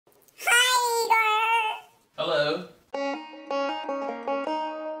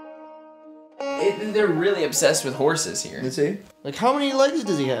They're really obsessed with horses here. Let's see. Like, how many legs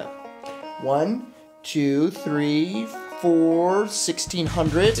does he have? 1, 2, 3, 4,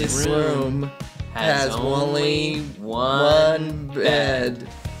 1,600. This room has only one bed.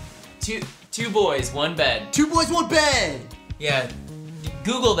 Two boys, one bed. 2 boys, 1 bed. Yeah.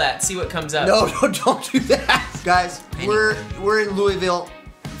 Google that, see what comes up. No, don't do that. Guys, we're in Louisville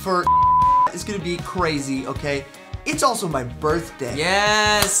for it's gonna be crazy, okay? It's also my birthday.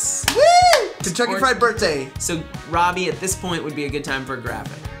 Yes! Woo! Kentucky Fried Birthday. So, Robbie, at this point would be a good time for a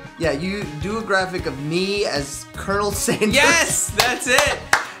graphic. Yeah, you do a graphic of me as Colonel Sanders. Yes, that's it.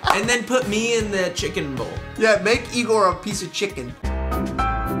 And then put me in the chicken bowl. Yeah, make Igor a piece of chicken.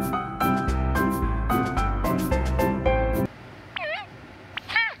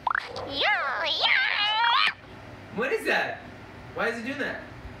 What is that? Why is he doing that?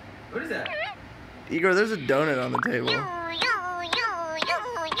 What is that? Igor, there's a donut on the table.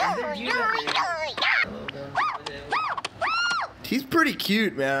 He's pretty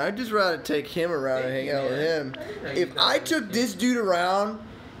cute, man. I'd just rather take him around and hang out with him. If I took this dude around,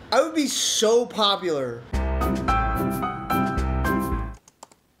 I would be so popular.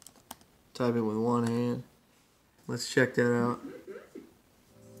 Type it with one hand. Let's check that out.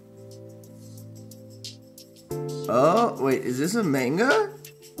 Oh, wait, is this a manga?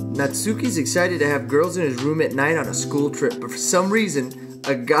 Natsuki's excited to have girls in his room at night on a school trip, but for some reason,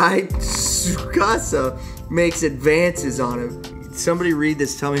 a guy, Tsukasa, makes advances on him. Somebody read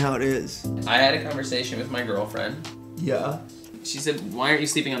this, tell me how it is. I had a conversation with my girlfriend. Yeah. She said, why aren't you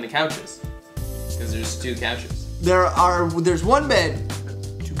sleeping on the couches? Because there's 2 couches. There's 1 bed,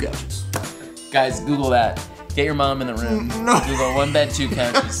 2 couches. Guys, Google that. Get your mom in the room. No. Google 1 bed, 2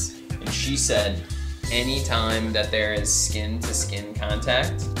 couches. And she said, anytime that there is skin-to-skin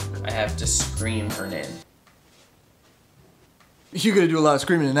contact, I have to scream her name. You're gonna do a lot of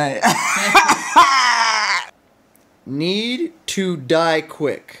screaming tonight. Need to die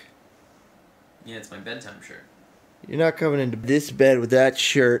quick. Yeah, it's my bedtime shirt. You're not coming into this bed with that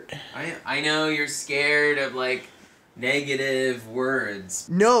shirt. I know you're scared of, like, negative words.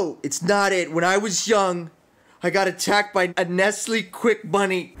 No, it's not it. When I was young, I got attacked by a Nestle Quick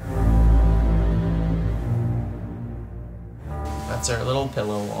Bunny. That's our little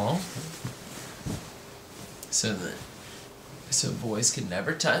pillow wall. So boys can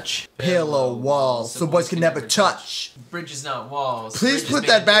never touch. Pillow wall, so boys can never touch. Bridges, not walls. Please put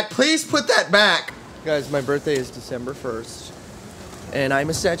that back. Please put that back. Guys, my birthday is December 1st, and I'm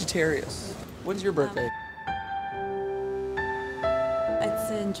a Sagittarius. When's your birthday?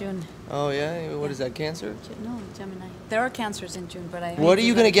 It's in June. Oh yeah? What is that, Cancer? No, Gemini. There are cancers in June, but I... What are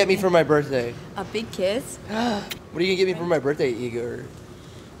you gonna get me for my birthday? A big kiss. What are you gonna get me for my birthday, Igor?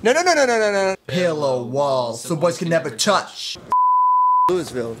 No. Pillow wall, so boys can never touch.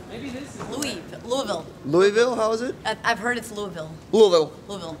 Louisville. Maybe this is Louisville. Louisville? How is it? I've heard it's Louisville. Louisville.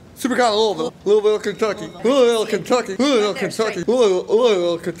 Louisville. Supercon Louisville. Louisville, Kentucky. Louisville, Kentucky. Louisville, Kentucky.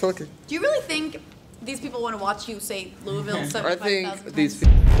 Louisville, Kentucky. Do you really think these people want to watch you say Louisville 75,000 times? I think these.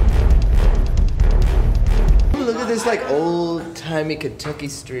 Look at this like old-timey Kentucky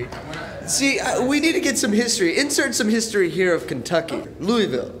street. See, we need to get some history. Insert some history here of Kentucky.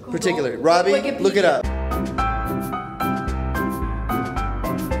 Louisville, particularly. Robbie, look it up.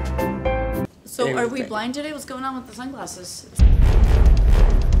 So are we blind today? What's going on with the sunglasses?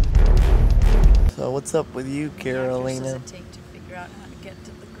 So what's up with you, Carolina? How long does it take to figure out how to get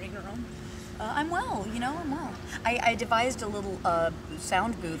to the green room? I'm well, you know, I'm well. I devised a little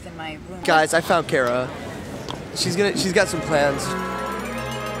sound booth in my room. Guys, I found Kara. She's got some plans.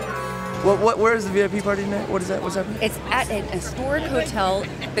 Where is the VIP party tonight? What is that? What's happening? It's at an historic hotel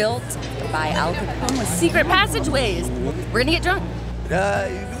built by Al Capone with secret passageways. We're gonna get drunk.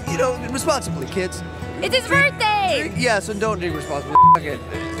 You know, responsibly, kids. It's his birthday! Yeah, so don't drink responsibly. Okay.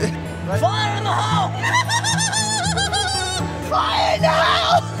 Fire in the hole! Fire in the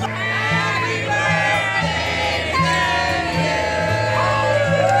house!